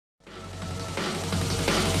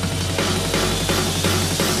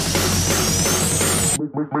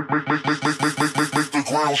Make the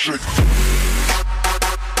ground shake.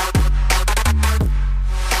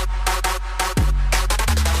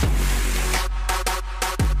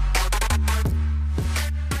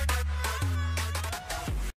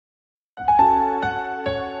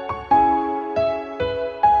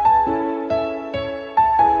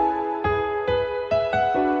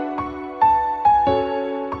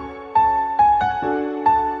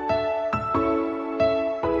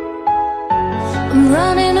 I'm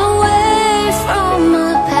running away from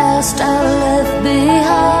the past I left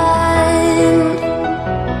behind.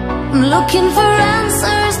 I'm looking for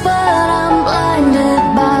answers, but I'm blinded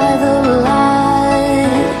by the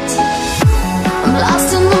light. I'm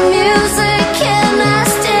lost in the music, can I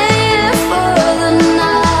stay here for the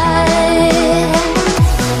night?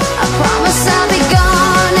 I promise I'll be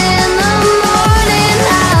gone in the morning,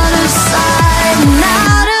 out of sight and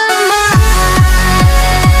out of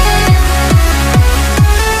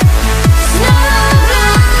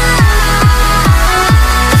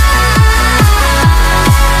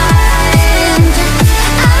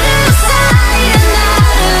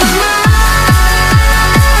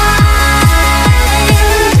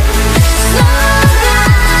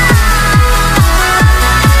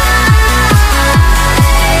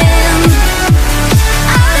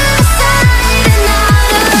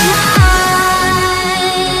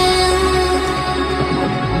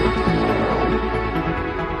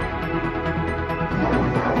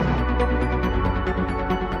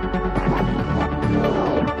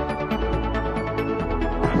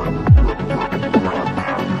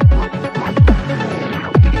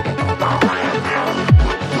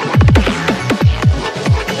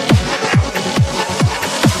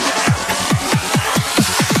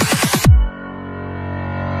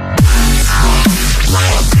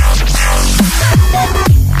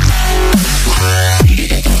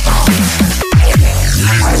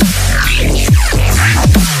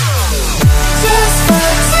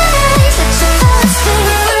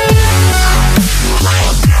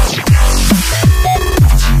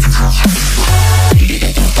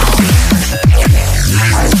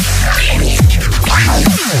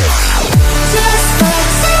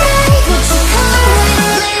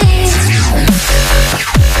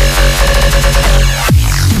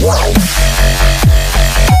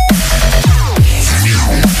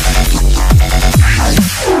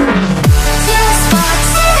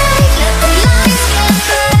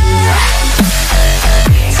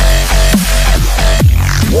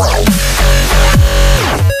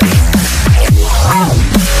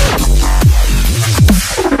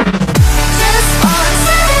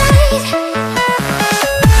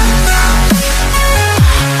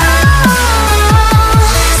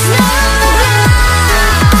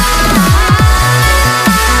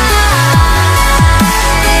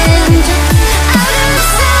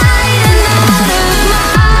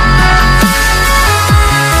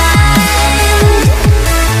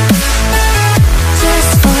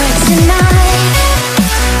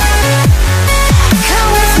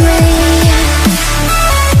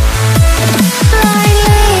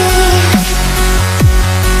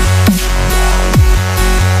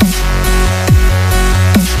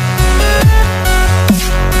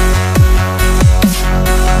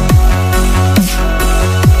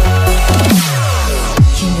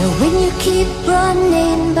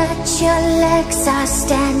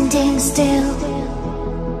standing still.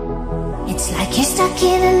 It's like you're stuck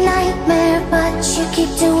in a nightmare, but you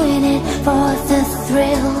keep doing it for the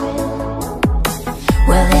thrill.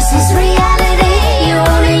 Well, this is reality, you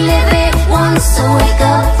only live it once, so wake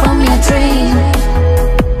up from your dream.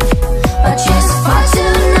 But just for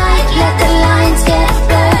tonight, let the lines get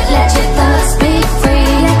blurred, let your thoughts be free,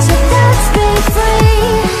 let your thoughts be free.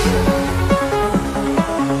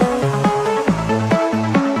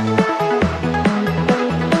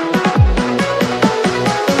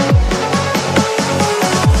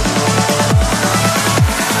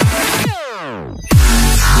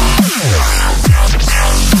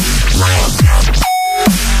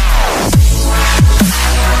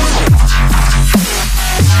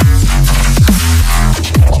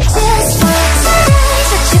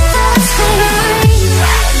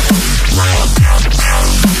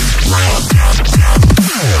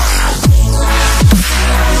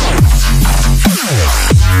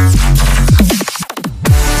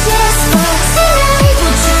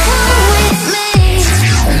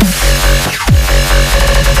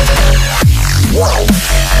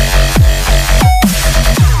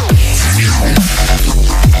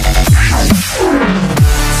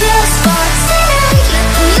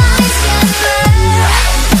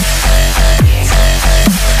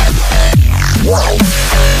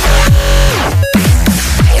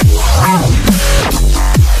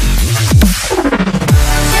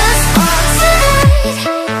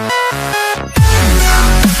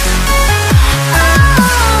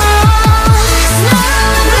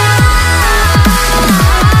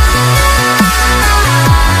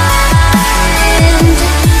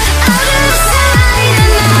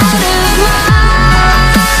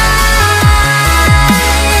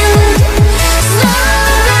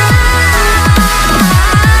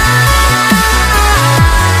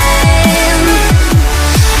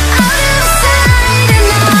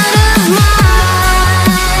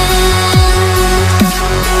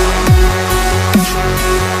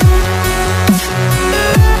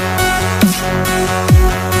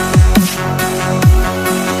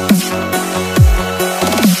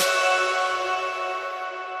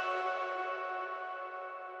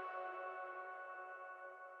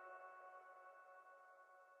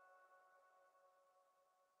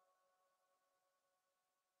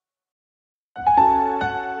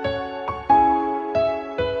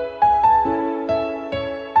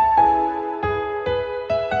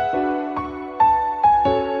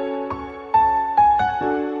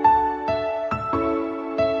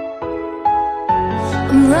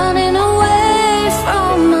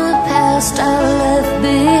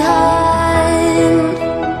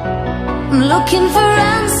 looking for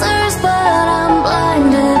answers, but I'm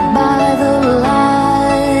blinded by the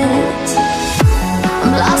light.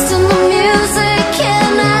 I'm lost in the music,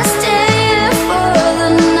 can I stay here for the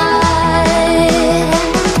night?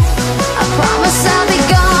 I promise I'll be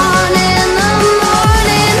gone in the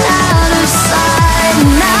morning, out of sight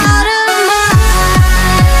and out of mind.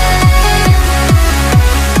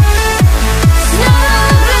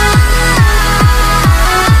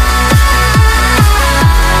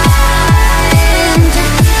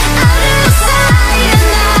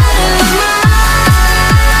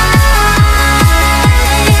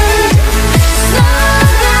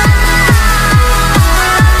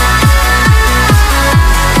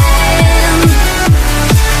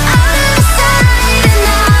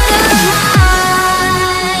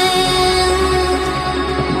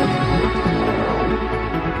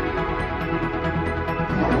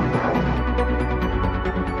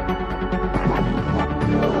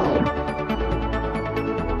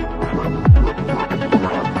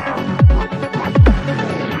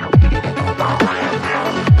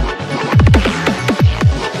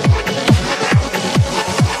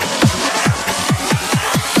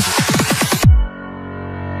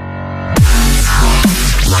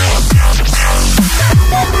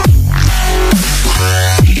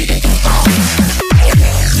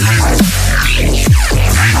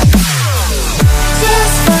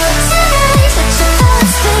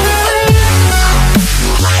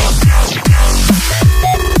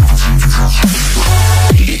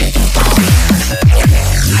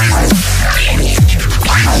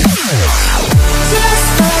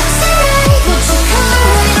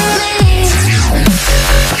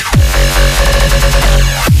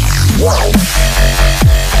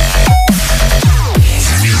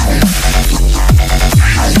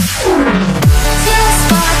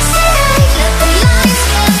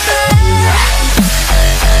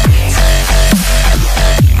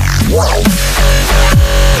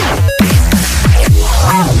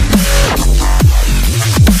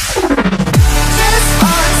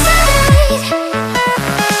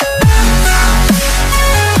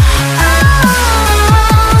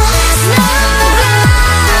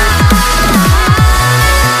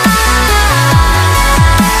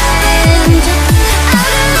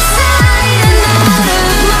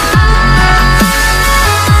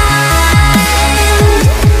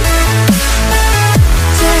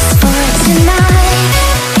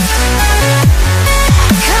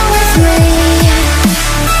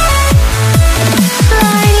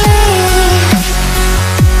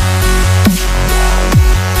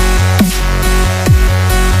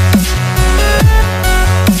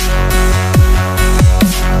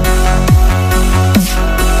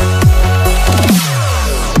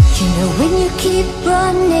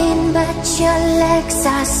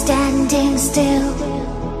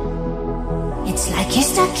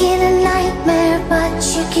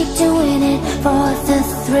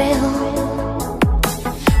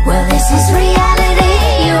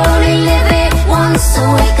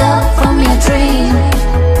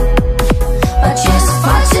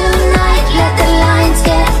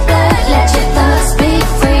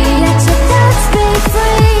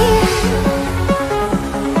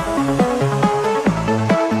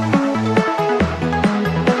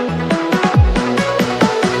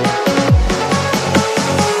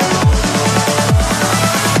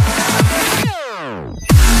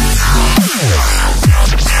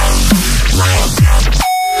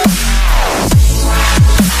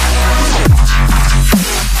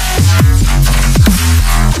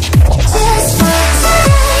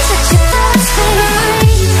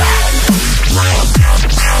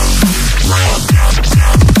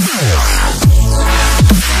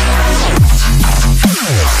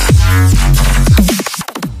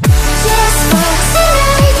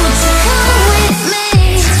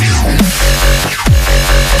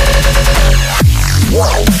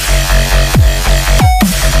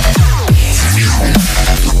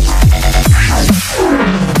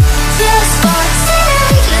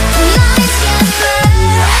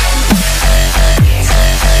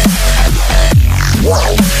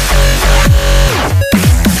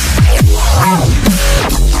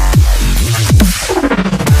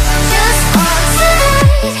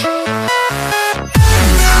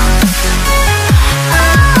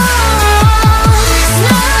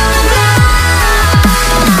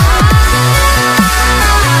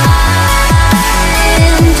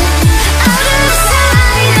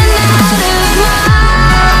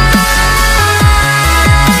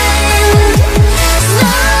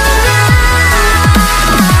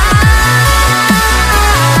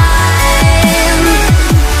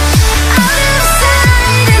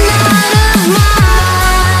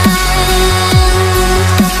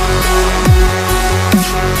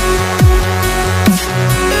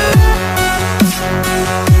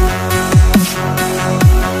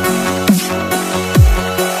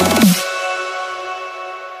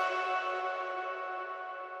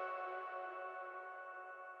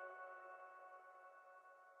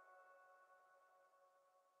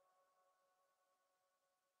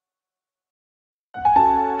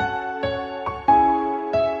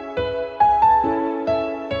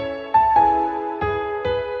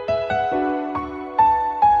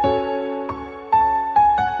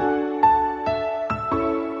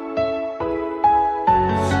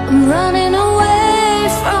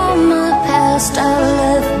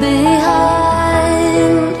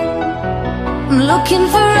 looking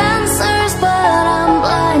for answers, but I'm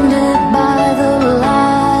blinded by the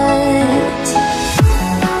light.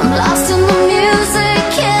 I'm lost in the music,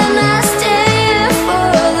 can I stay here for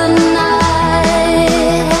the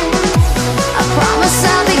night? I promise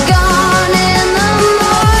I'll be gone in the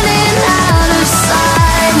morning, out of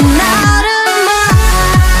sight and out of mind.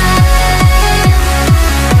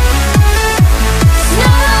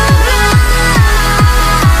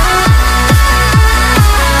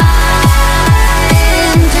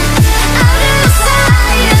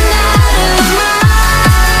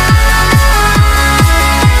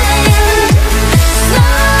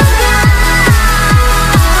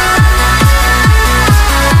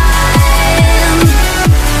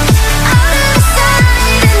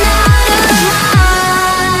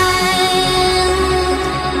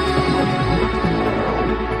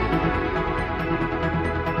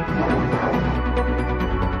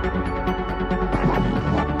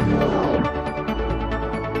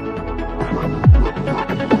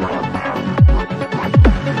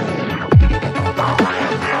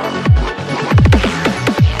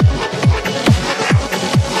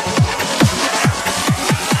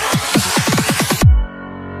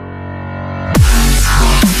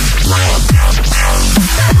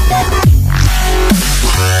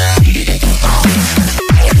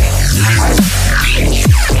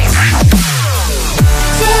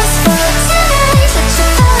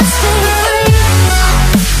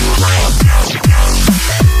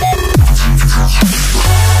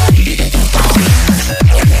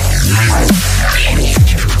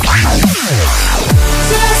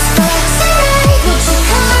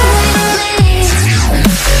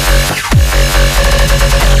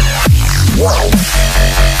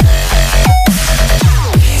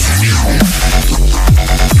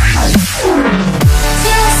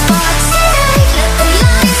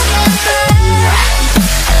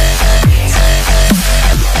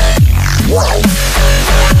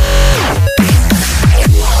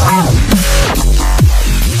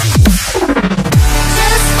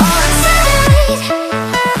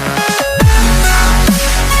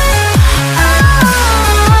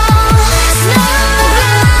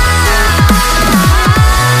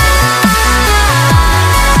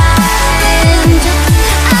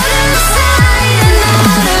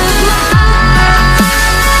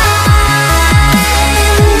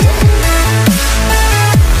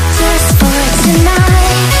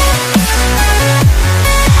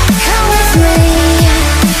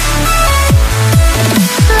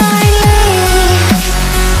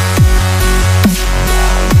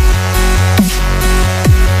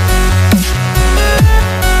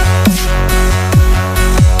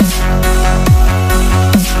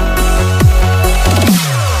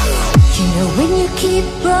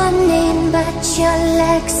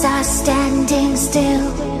 Standing still,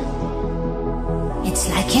 it's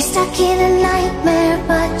like you're stuck in a nightmare,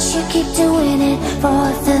 but you keep doing it for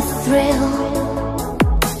the thrill.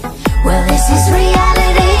 Well, this is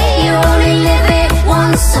reality, you only live it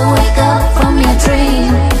once, so wake up from your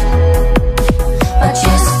dream. But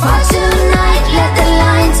just for tonight, let the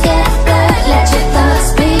lines get blurred, let your thoughts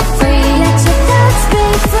be free, let your thoughts be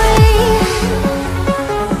free.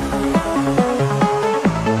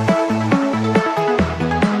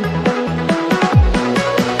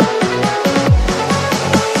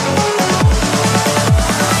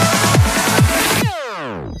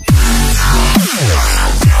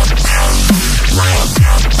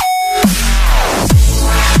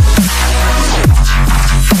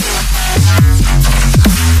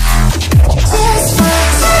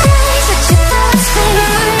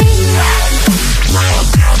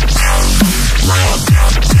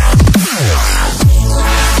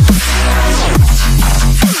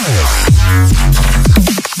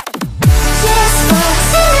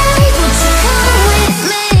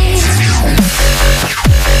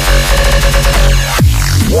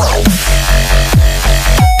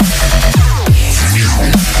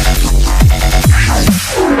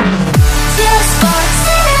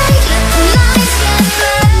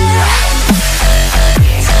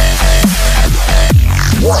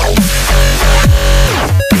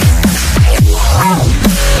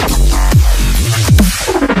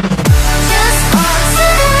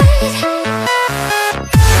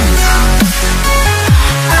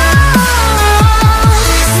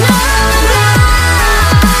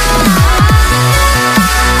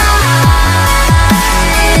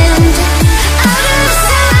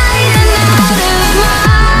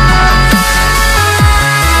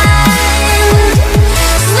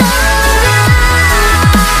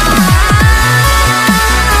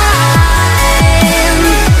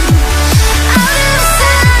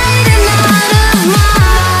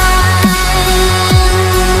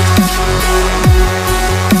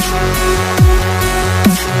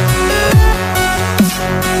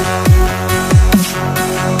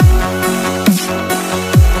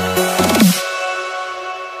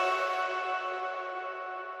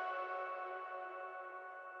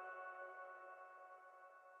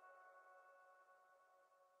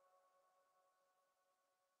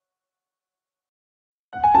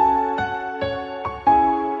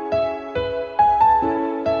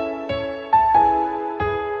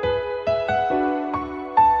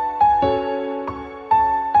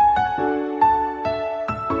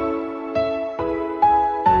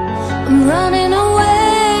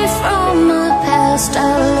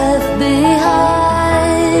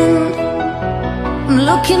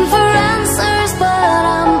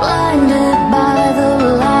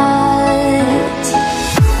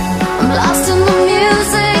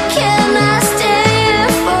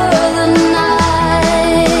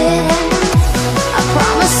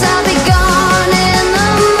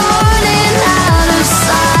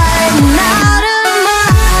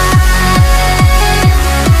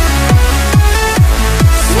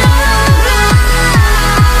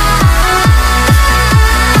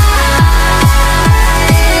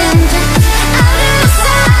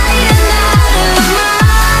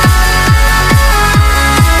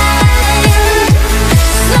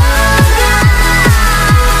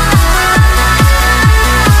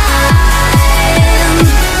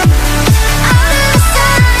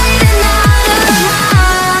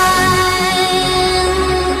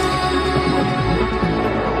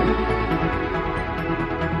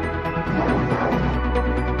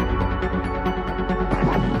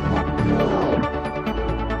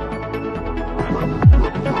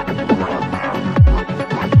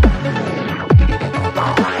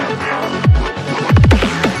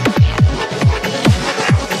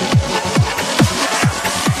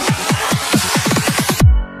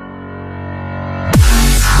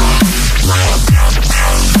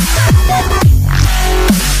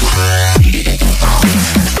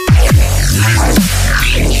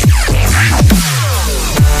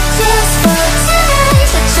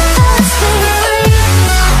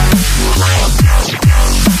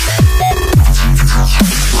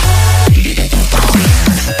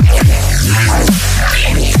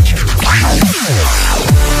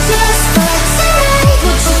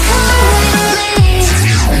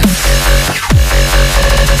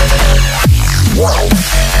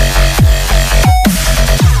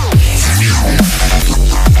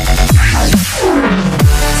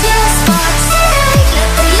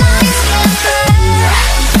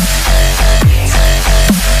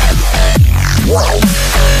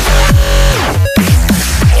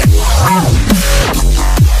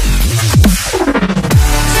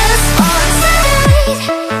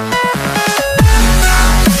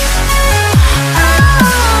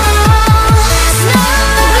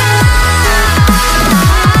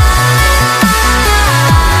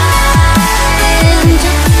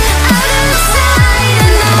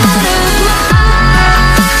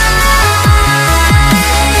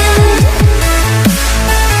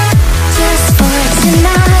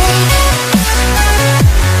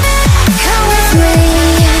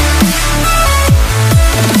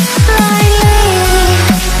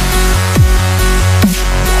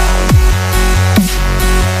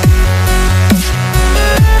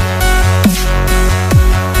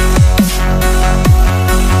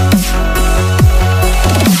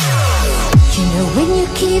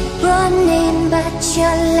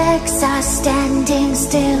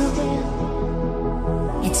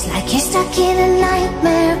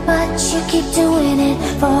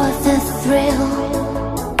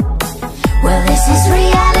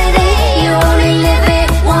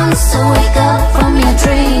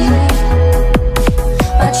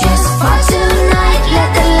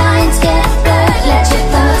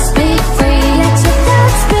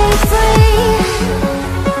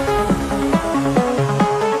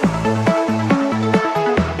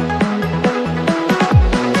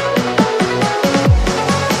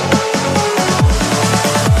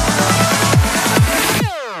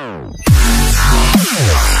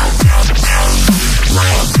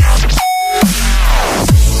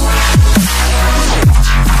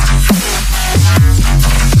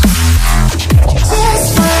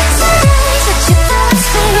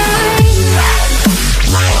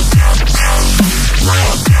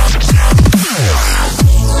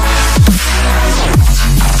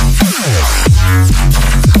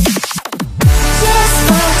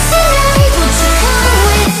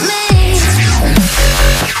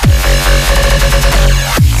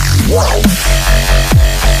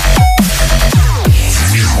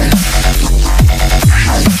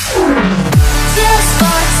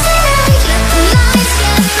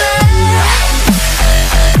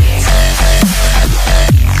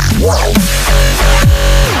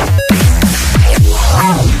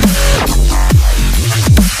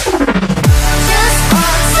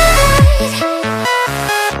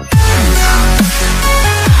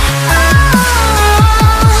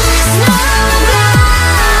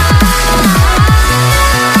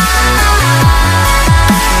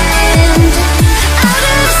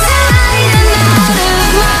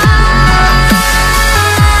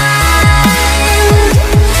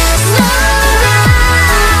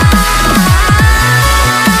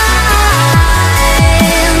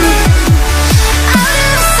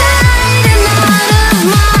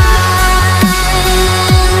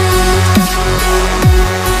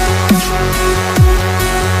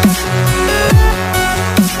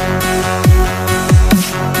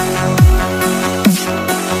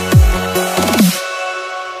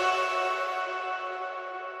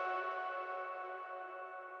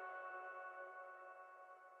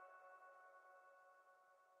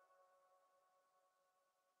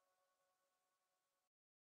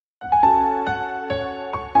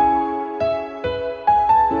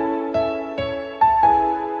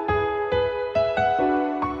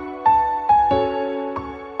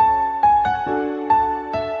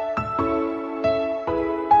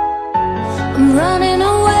 I'm running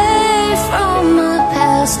away from the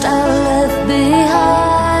past I left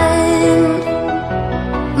behind.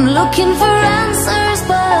 I'm looking for answers,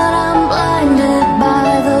 but I'm blinded by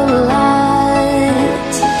the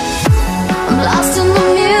light. I'm lost in the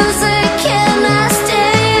music, and I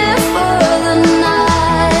stay here for the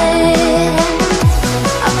night.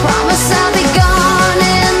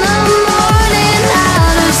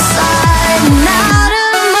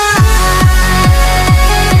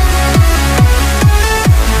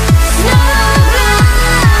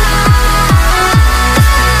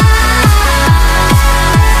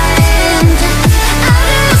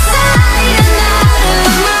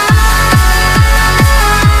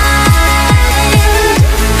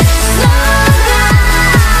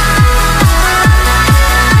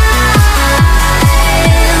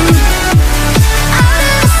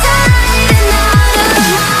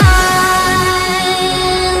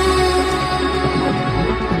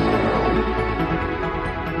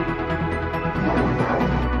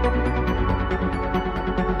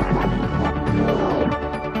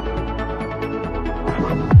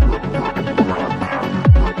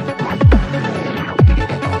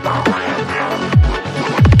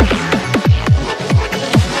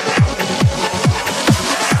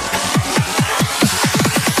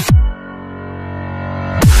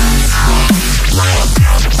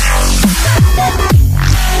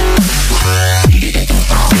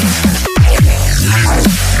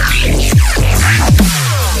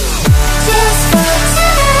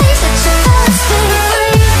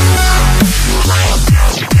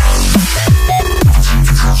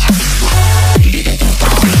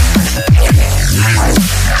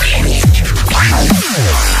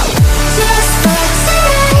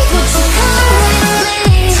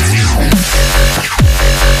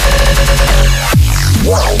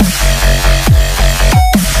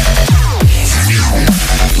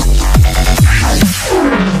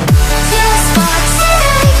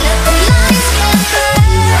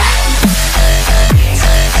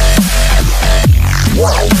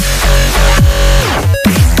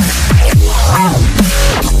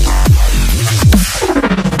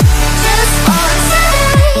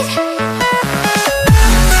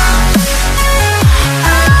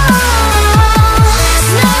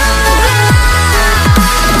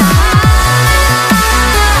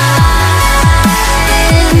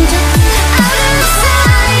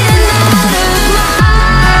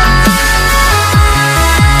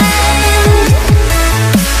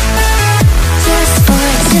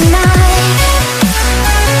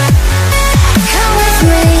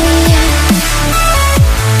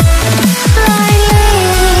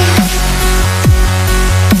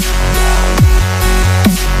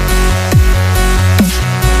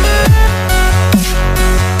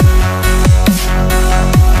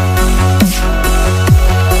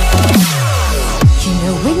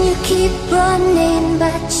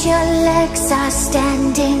 lives are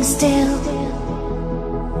standing still.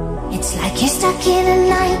 It's like you're stuck in a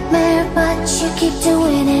nightmare, but you keep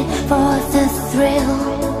doing it for the thrill.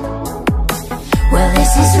 Well,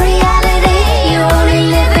 this is reality, you only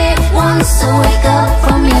live it once, so wake up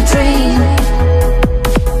from your dream.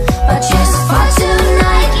 But just for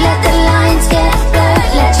tonight, let the lines get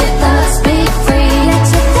blurred, let your thoughts be free, let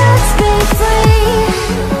your thoughts be free.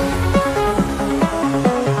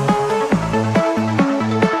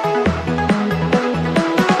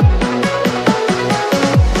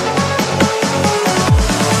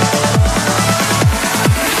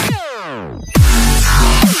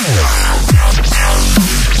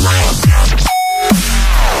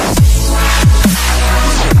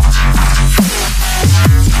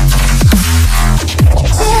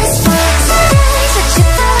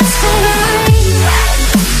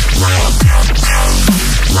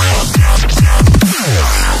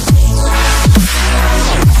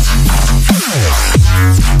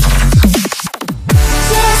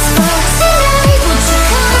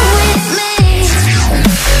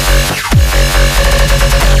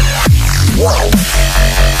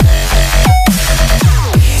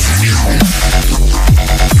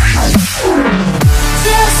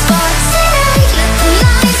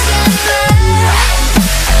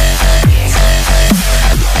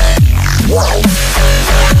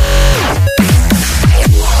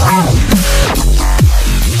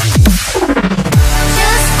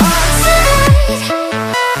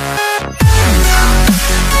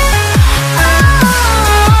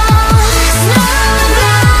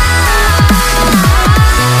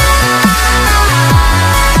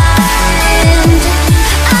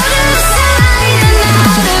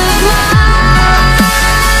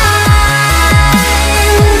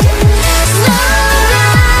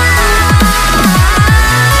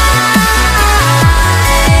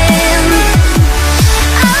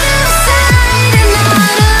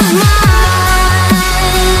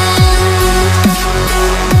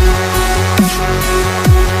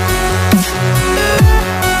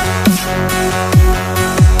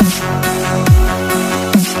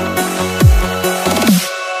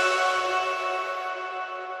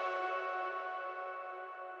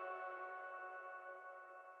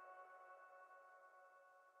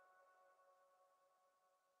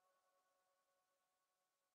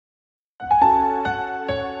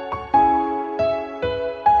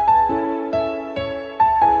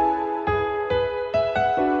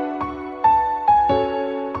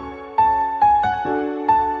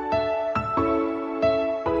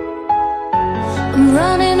 I'm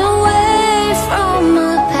running away from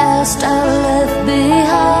the past I left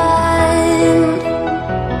behind.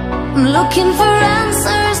 I'm looking for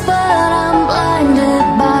answers, but I'm blinded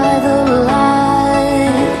by the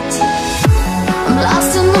light. I'm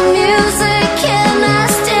lost in the music, can I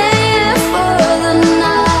stay here for the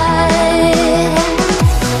night?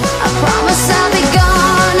 I promise I'll be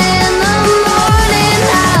gone in the morning,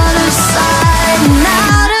 out of sight and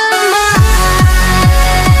out of mind.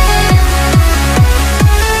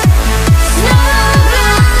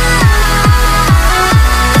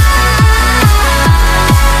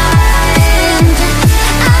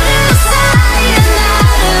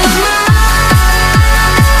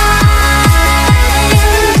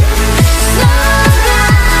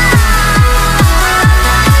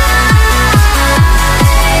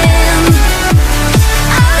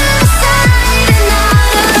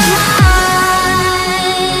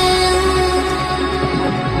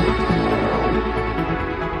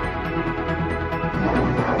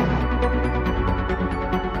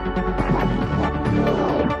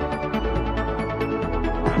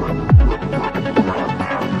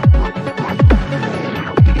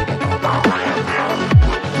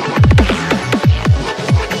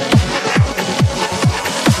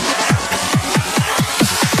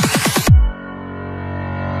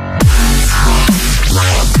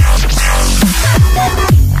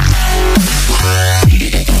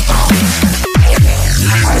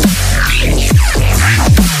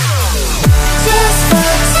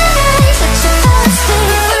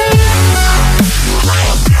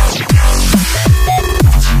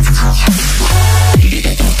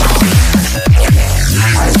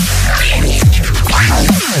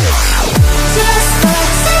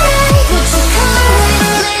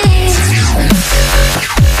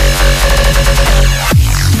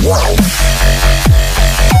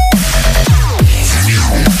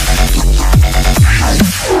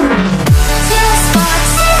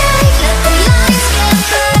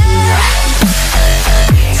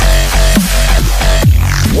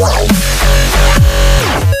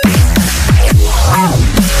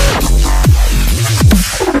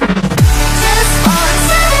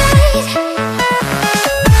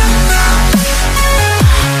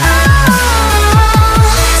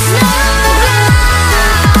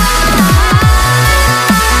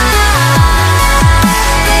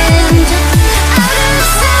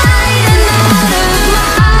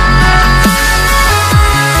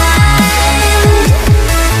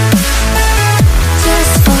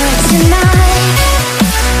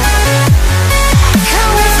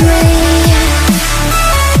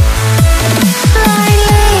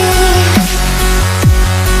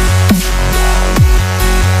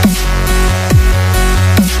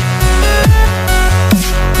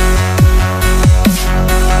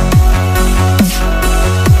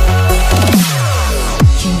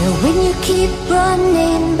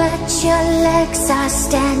 running, but your legs are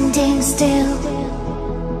standing still.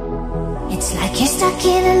 It's like you're stuck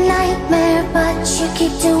in a nightmare, but you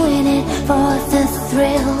keep doing it for the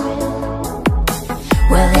thrill.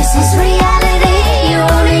 Well, this is reality, you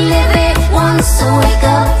only live it once, so wake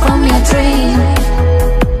up from your dream.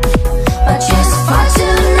 But just for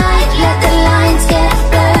tonight, let the lines get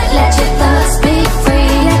blurred, let your thoughts be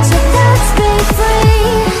free, let your thoughts be free.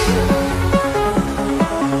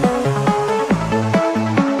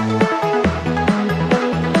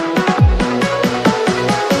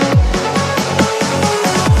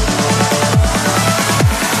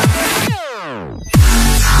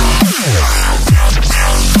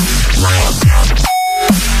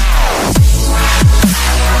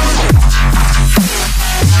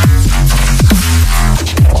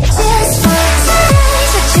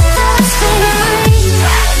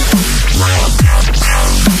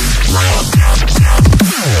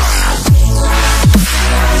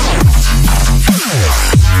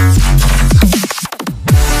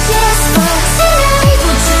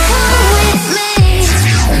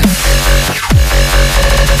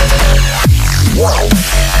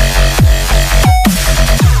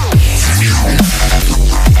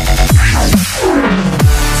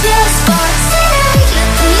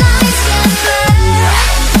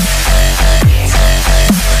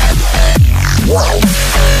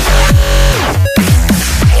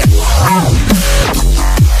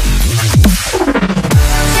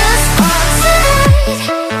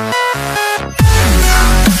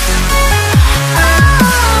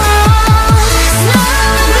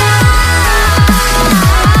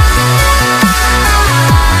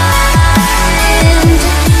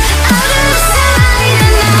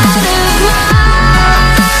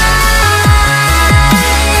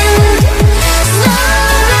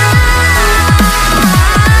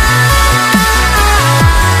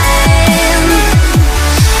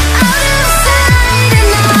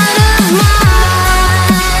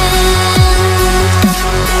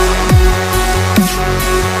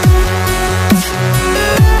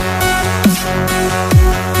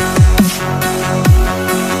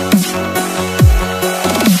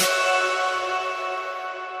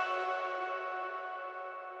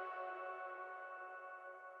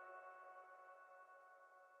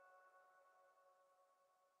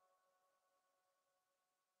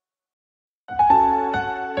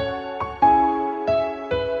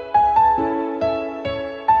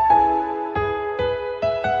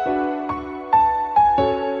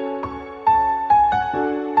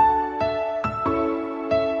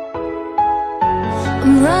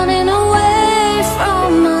 I'm running away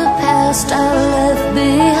from the past I left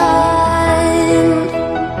behind.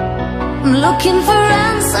 I'm looking for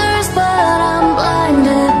answers, but I'm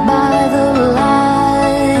blinded by the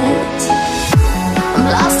light. I'm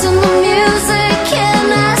lost in the music, can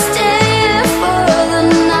I stay here for the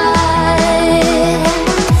night?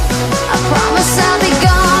 I promise I'll be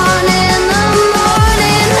gone in the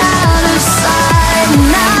morning, out of sight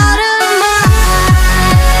and out of mind.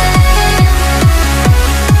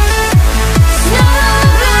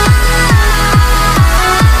 Snowblind.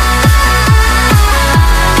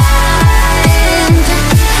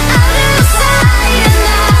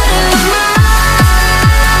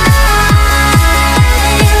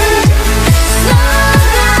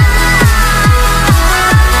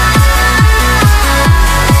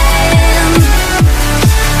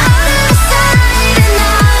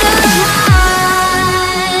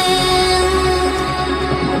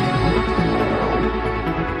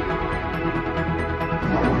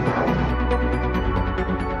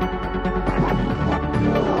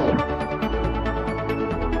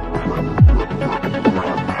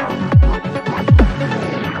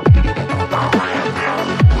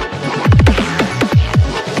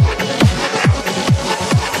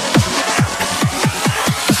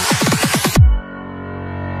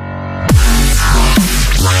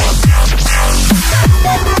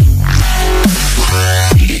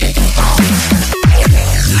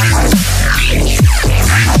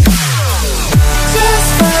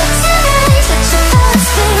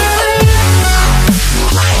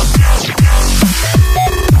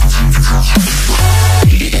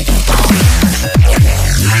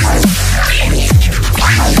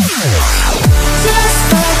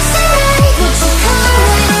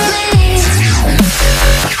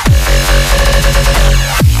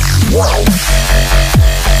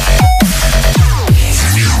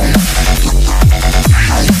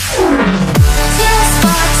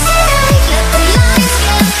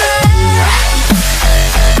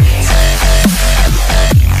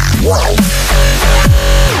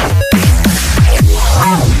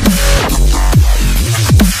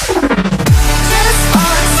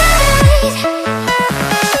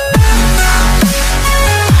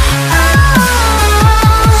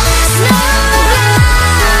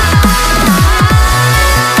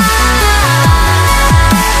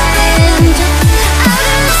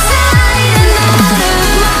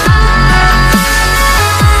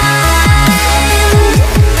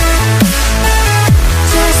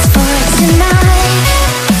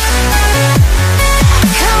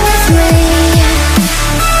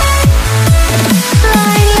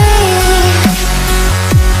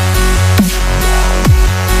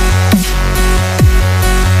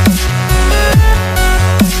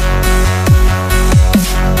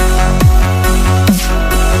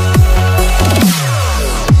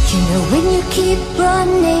 You keep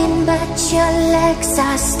running, but your legs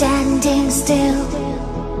are standing still.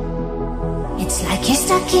 It's like you're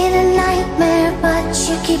stuck in a nightmare, but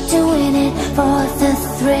you keep doing it for the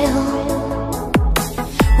thrill.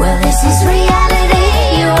 Well, this is reality,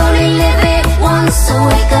 you only live it once, so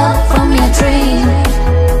wake up from your dream.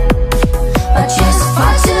 But just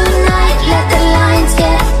for tonight, let the lines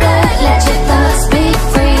get blurred, let your thoughts be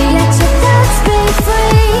free, let your thoughts be free.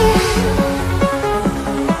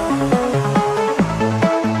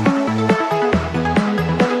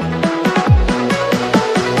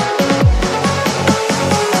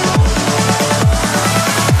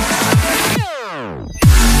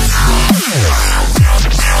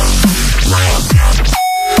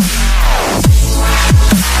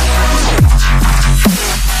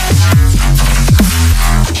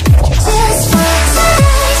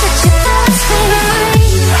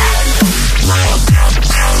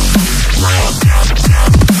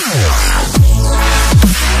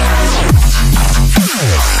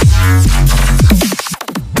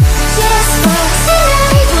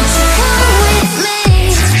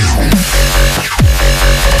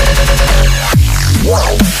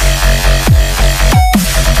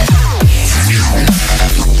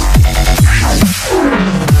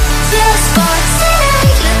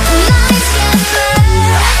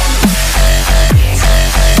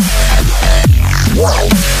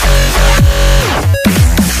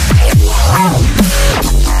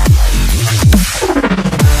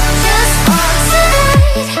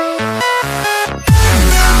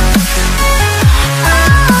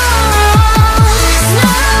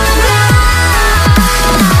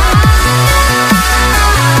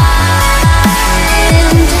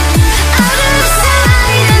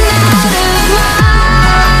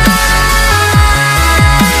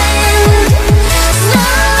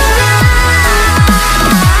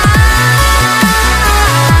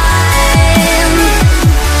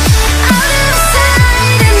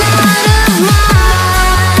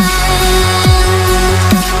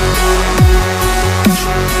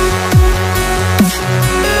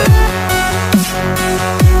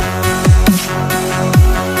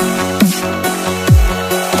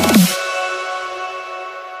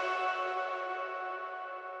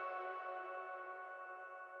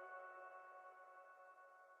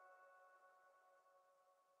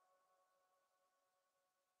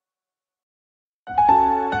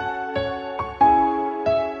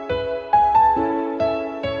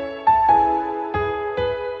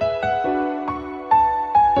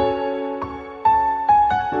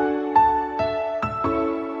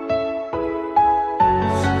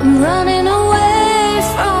 I'm running away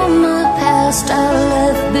from the past I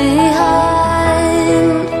left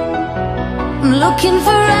behind. I'm looking for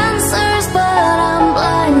answers, but I'm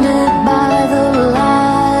blinded by the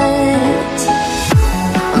light.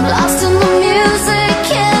 I'm lost in the music,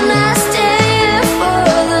 can I stay here for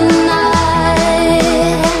the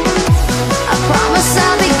night? I promise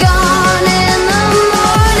I'll be gone in the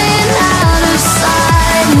morning, out of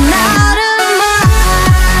sight and out of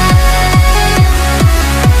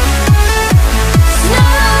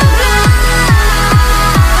Snowblind.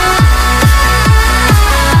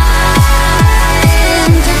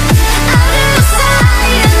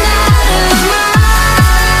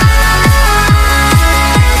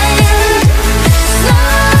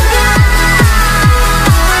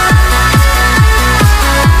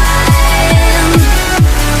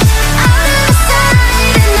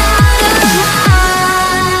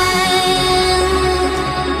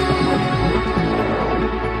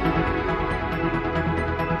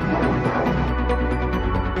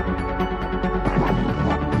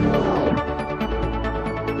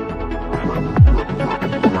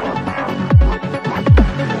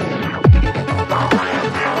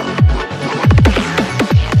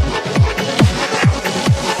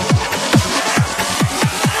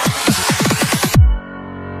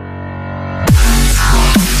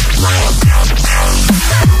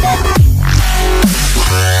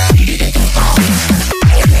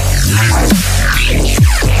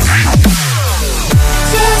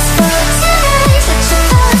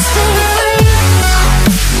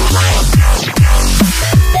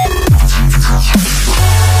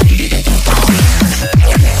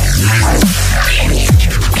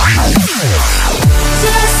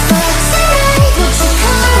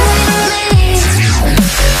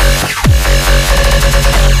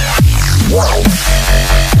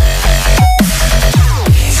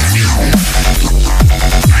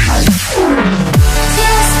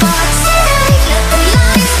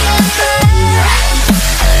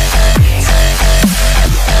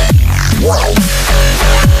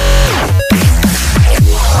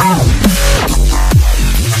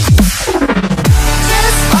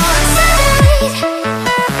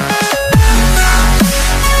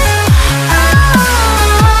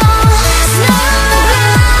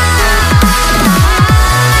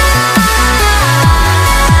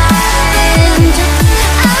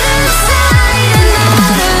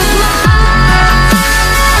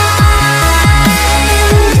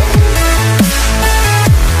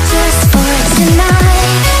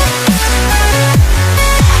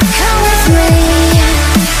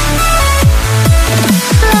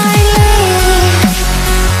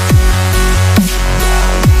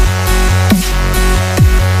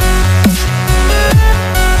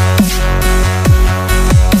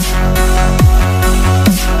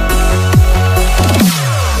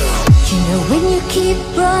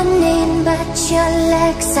 running, but your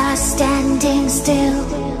legs are standing still.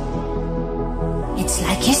 It's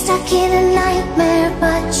like you're stuck in a nightmare,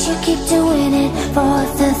 but you keep doing it for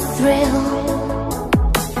the thrill.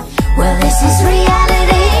 Well, this is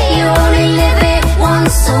reality, you only live it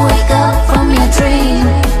once, so wake up from your dream.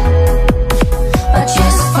 But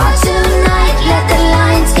just for tonight, let the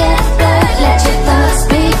lines get blurred, let your thoughts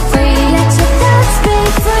be free, let your thoughts be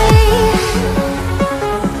free.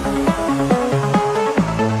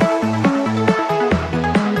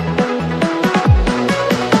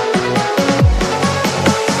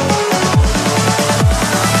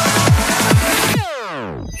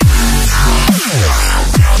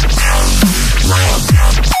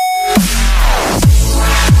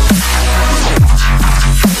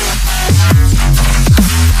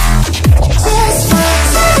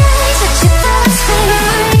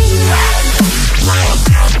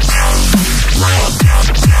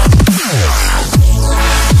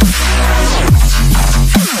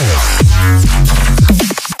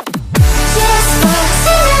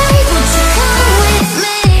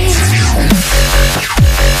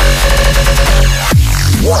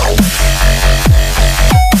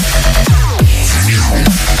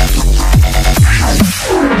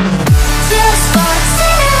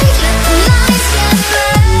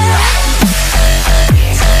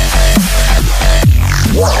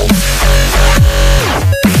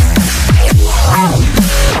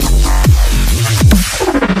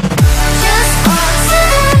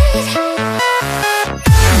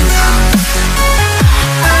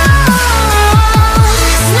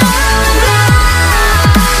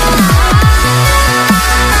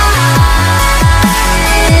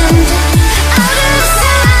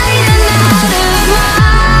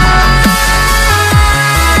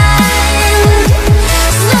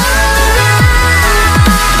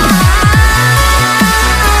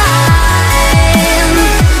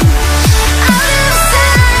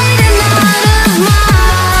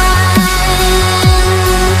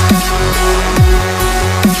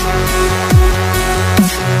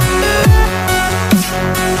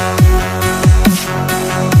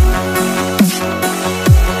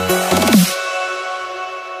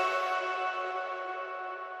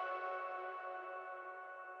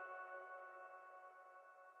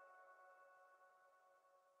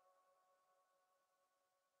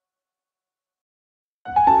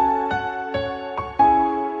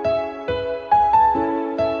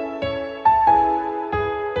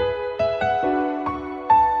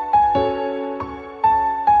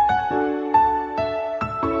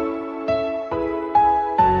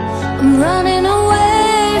 I'm running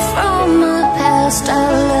away from the past I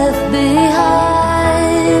left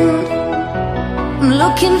behind. I'm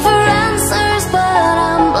looking for answers, but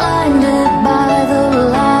I'm blinded by the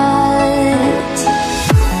light.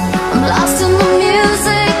 I'm lost in the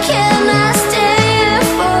music, can I stay here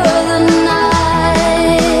for the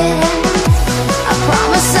night? I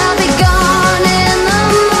promise I'll be gone in the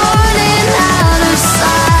morning, out of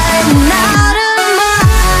sight and out of mind.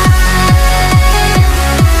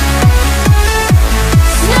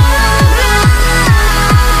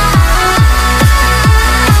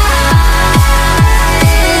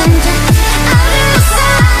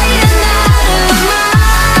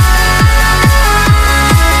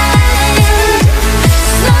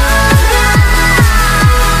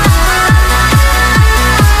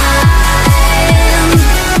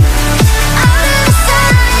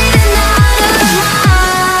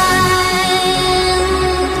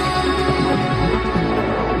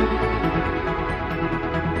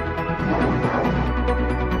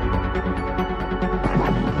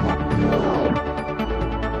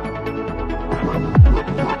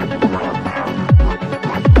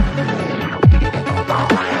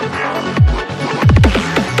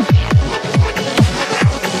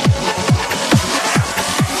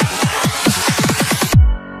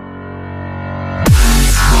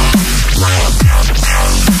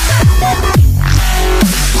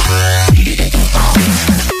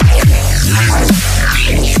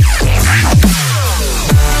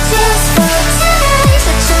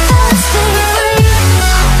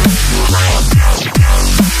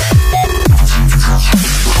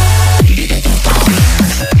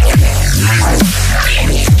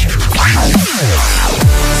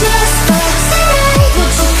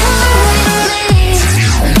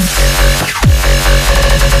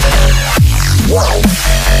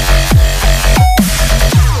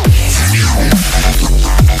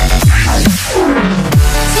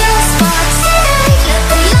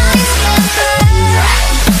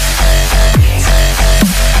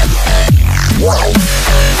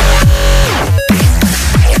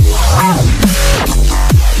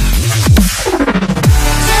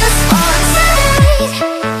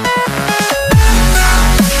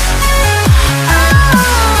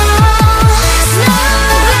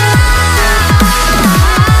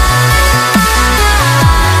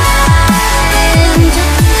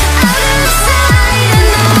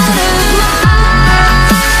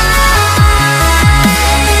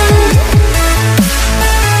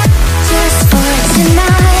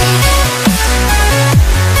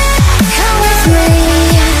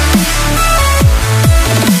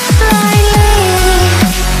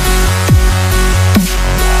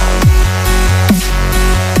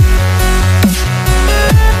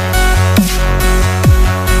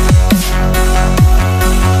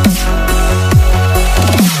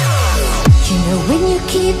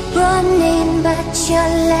 your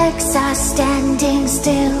legs are standing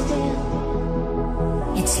still.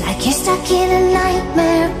 It's like you're stuck in a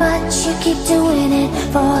nightmare, but you keep doing it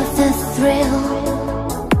for the thrill.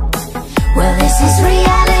 Well, this is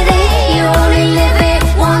reality, you only live it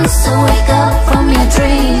once, so wake up from your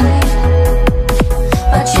dream.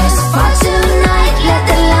 But just for tonight, let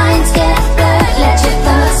the lines get blurred, let your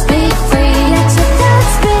thoughts be free, let your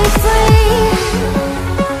thoughts be free.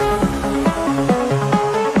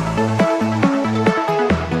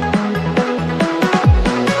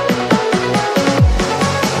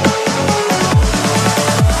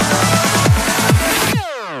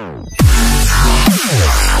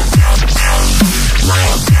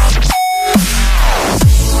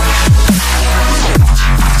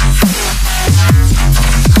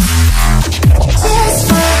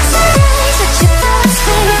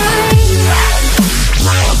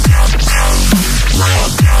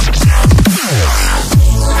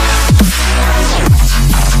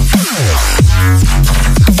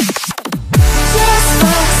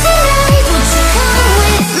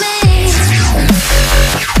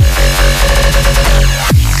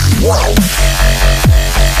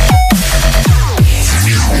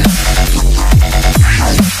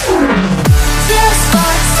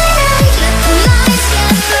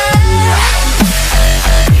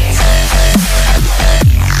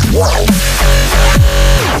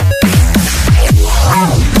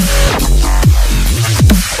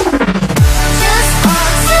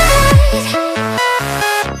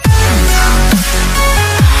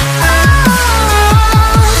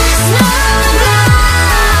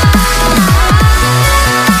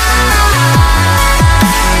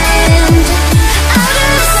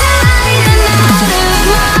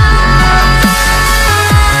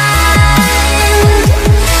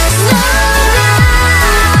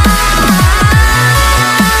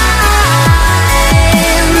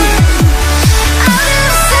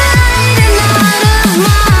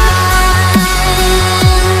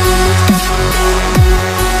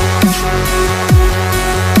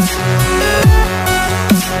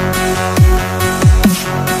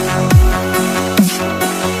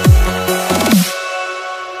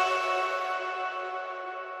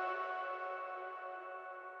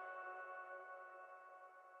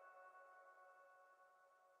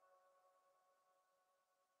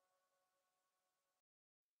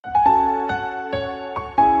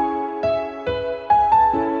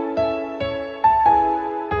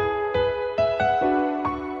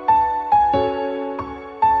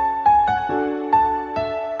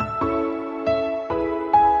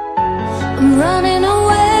 I'm running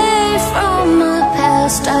away from the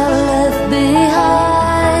past I left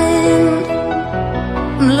behind.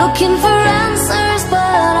 I'm looking for answers,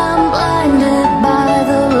 but I'm blinded by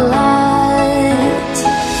the light.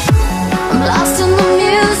 I'm lost in the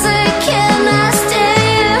music, can I stay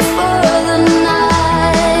here for the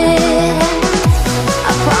night?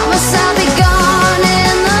 I promise I'll be gone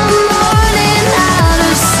in the morning, out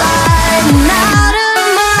of sight and out of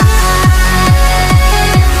mind.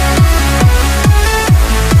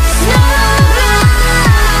 Snowblind.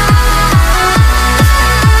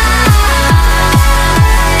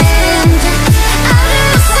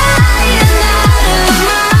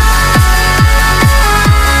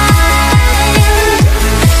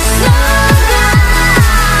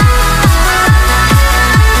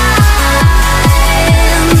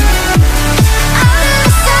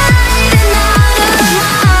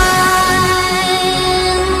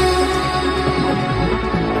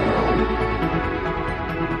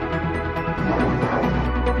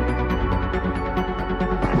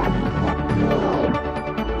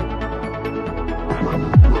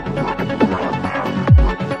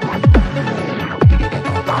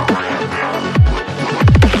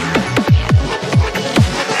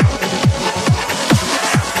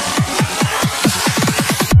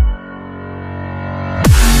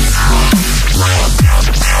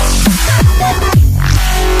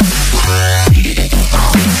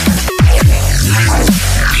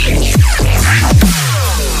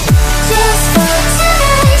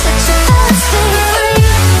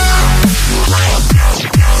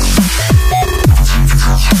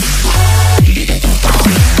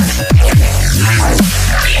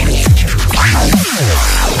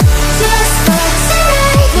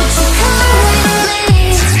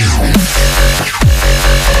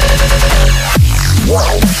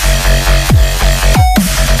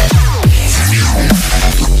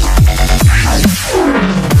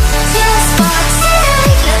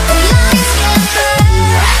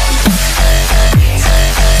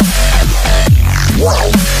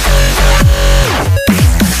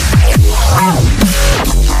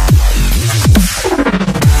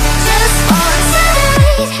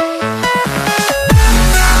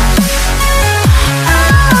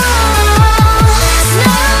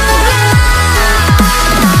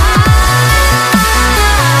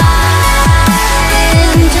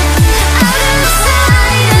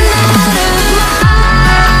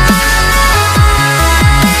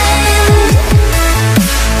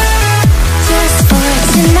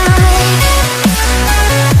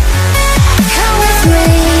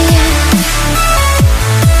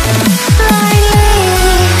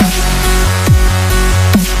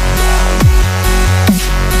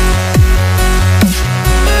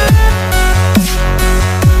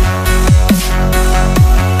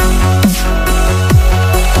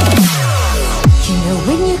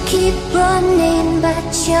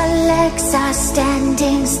 your legs are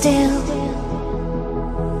standing still.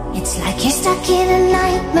 It's like you're stuck in a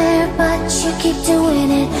nightmare, but you keep doing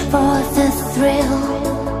it for the thrill.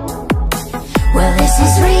 Well, this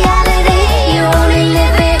is reality, you only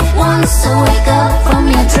live it once, so wake up from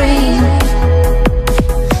your dream.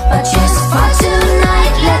 But just for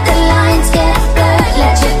tonight, let the lines get blurred,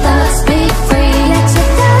 let your thoughts be free, let your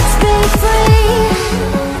thoughts be free.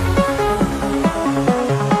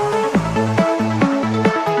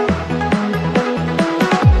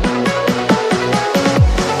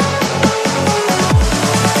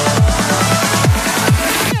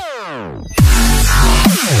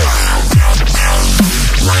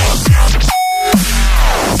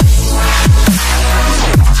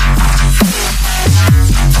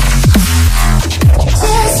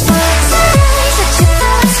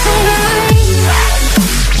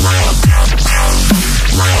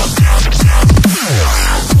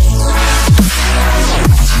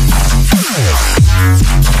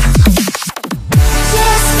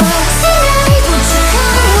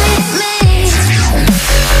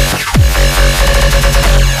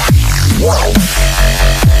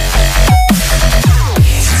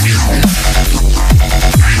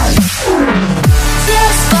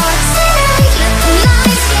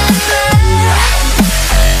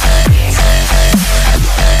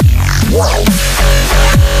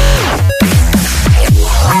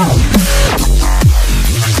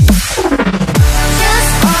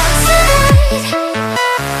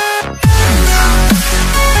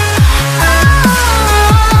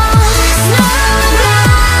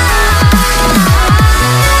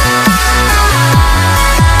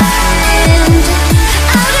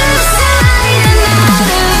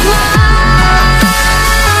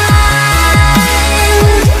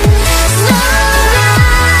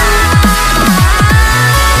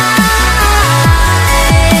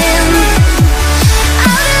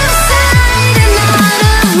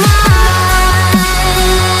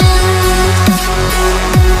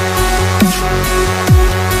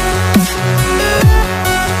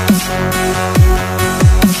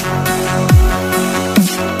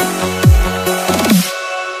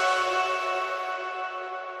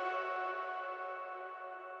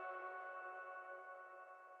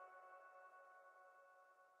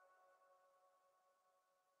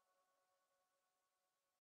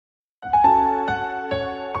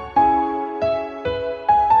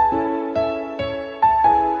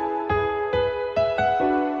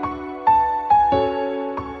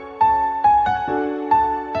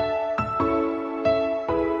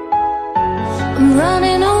 I'm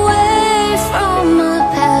running away from the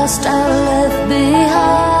past I left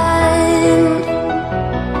behind.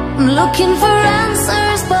 I'm looking for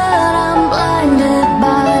answers, but I'm blinded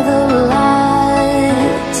by the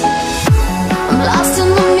light. I'm lost in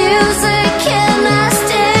the music, and I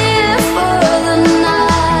stay here for the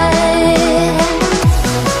night.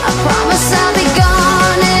 I promise I'll be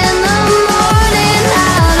gone in the morning,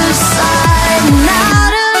 out of sight and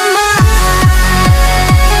out of mind.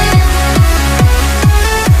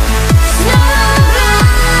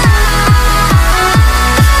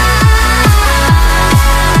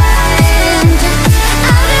 Snowblind.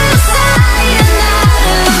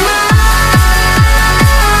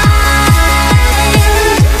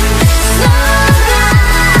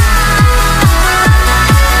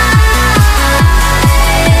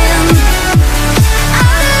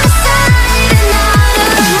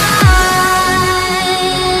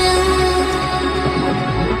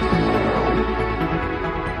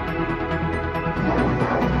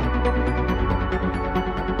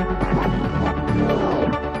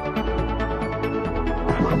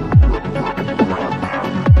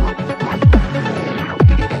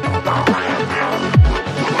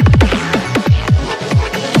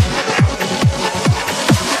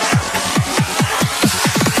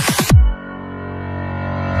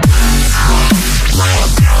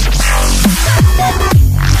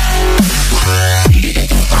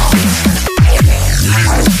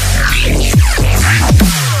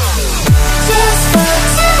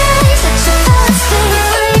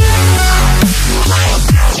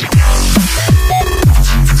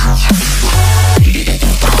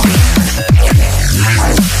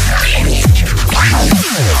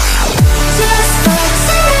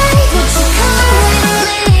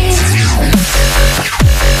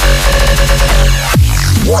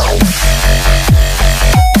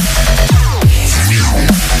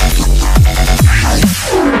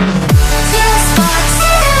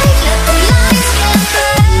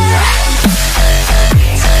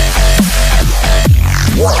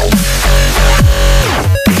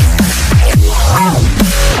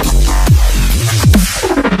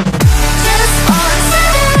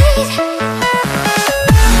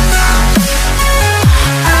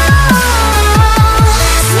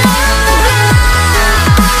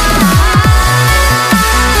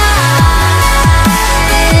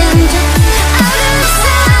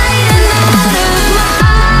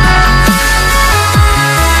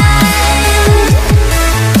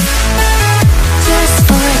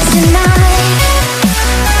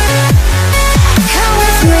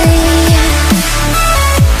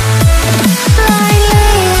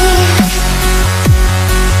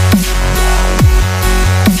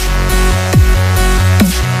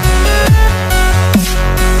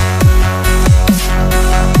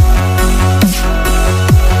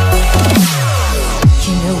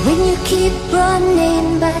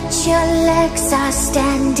 are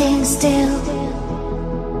standing still.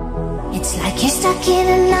 It's like you're stuck in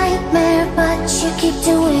a nightmare, but you keep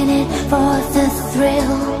doing it for the